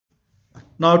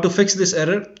Now to fix this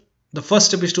error, the first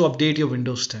step is to update your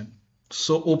Windows 10.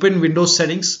 So open Windows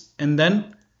settings and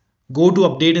then go to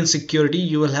update and security.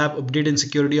 You will have update and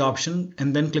security option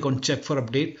and then click on check for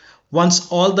update.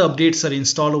 Once all the updates are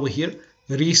installed over here,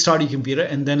 restart your computer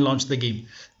and then launch the game.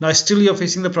 Now still you're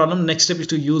facing the problem. Next step is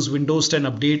to use Windows 10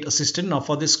 Update Assistant. Now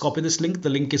for this, copy this link. The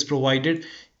link is provided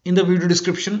in the video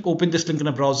description. Open this link in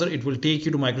a browser. It will take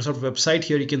you to Microsoft website.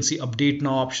 Here you can see update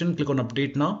now option. Click on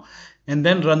update now and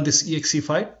then run this exe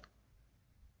file.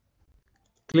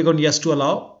 Click on yes to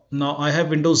allow. Now I have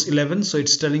Windows 11, so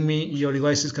it's telling me your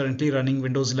device is currently running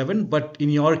Windows 11. But in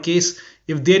your case,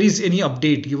 if there is any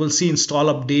update, you will see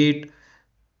install update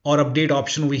or update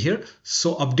option over here.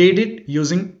 So update it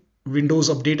using Windows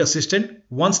Update Assistant.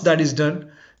 Once that is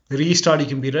done, restart your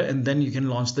computer and then you can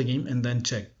launch the game and then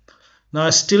check. Now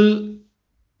still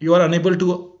you are unable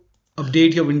to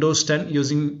update your Windows 10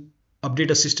 using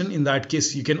Update Assistant. In that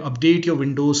case, you can update your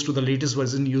Windows to the latest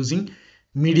version using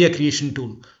Media Creation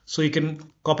Tool. So you can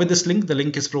copy this link. The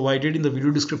link is provided in the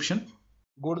video description.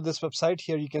 Go to this website.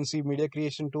 Here you can see Media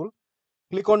Creation Tool.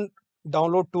 Click on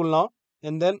download tool now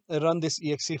and then run this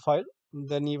exe file.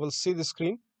 Then you will see the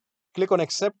screen. Click on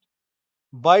accept.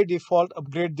 By default,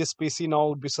 upgrade this PC now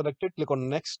would be selected. Click on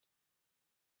next.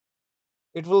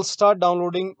 It will start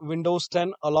downloading Windows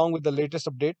 10 along with the latest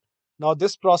update. Now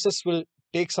this process will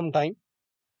take some time.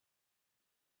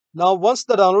 Now once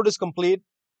the download is complete,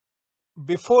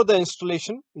 before the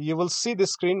installation, you will see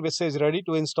this screen which says ready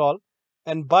to install,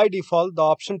 and by default the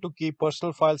option to keep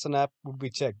personal files and app would be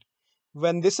checked.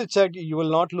 When this is checked, you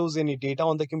will not lose any data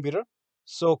on the computer.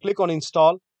 So click on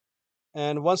install,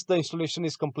 and once the installation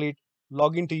is complete,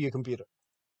 log into your computer.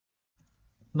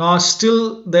 Now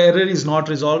still the error is not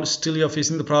resolved. Still you're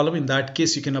facing the problem. In that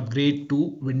case, you can upgrade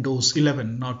to Windows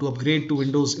 11. Now to upgrade to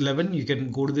Windows 11, you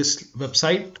can go to this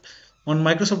website. On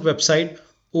Microsoft website,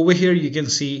 over here you can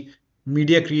see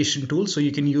Media Creation Tool. So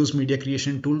you can use Media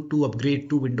Creation Tool to upgrade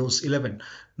to Windows 11.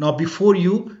 Now before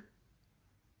you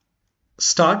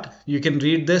start, you can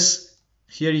read this.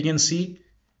 Here you can see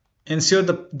ensure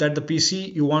that the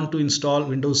PC you want to install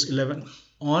Windows 11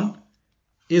 on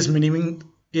is meeting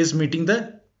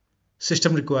the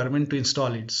system requirement to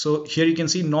install it. So here you can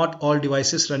see not all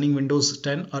devices running Windows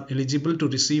 10 are eligible to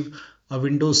receive a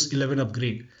Windows 11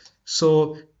 upgrade.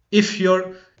 So if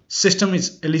your system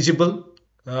is eligible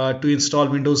to install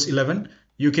Windows 11,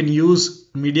 you can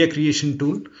use Media Creation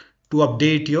Tool to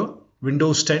update your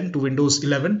Windows 10 to Windows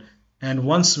 11. And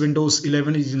once Windows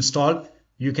 11 is installed,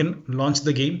 you can launch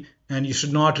the game and you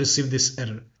should not receive this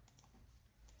error.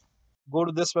 Go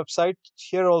to this website.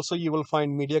 Here also you will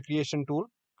find Media Creation Tool.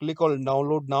 Click on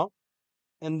download now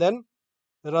and then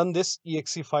run this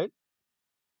exe file.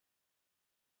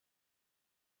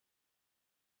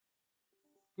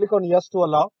 Click on yes to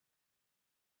allow.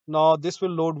 Now this will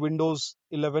load Windows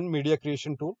 11 Media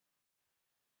Creation Tool.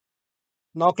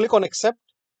 Now click on accept.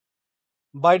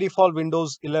 By default,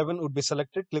 Windows 11 would be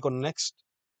selected. Click on next.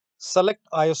 Select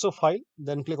ISO file,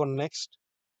 then click on next.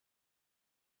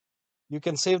 You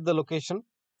can save the location.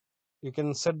 You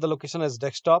can set the location as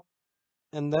desktop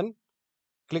and then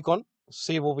click on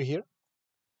save over here.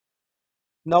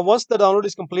 Now once the download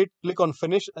is complete, click on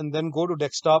finish and then go to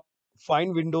desktop,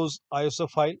 find Windows ISO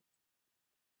file,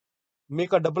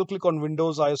 make a double click on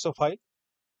Windows ISO file,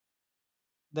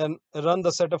 then run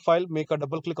the setup file, make a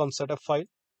double click on setup file,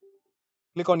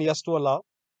 click on yes to allow.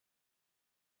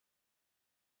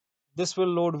 This will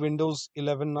load Windows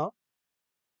 11 now.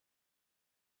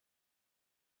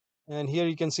 And here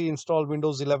you can see install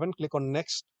Windows 11, click on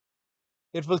next.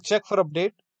 It will check for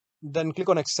update, then click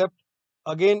on accept.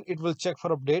 Again, it will check for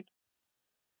update.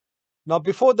 Now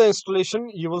before the installation,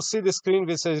 you will see the screen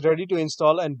which says ready to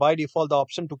install, and by default the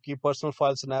option to keep personal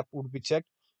files and app would be checked.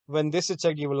 When this is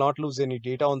checked, you will not lose any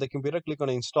data on the computer. Click on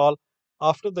install.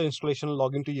 After the installation,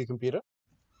 log into your computer.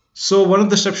 So one of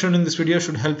the steps shown in this video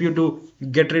should help you to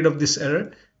get rid of this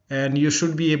error, and you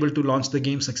should be able to launch the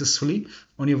game successfully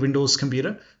on your Windows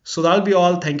computer. So that'll be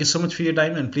all. Thank you so much for your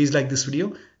time, and please like this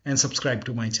video and subscribe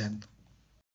to my channel.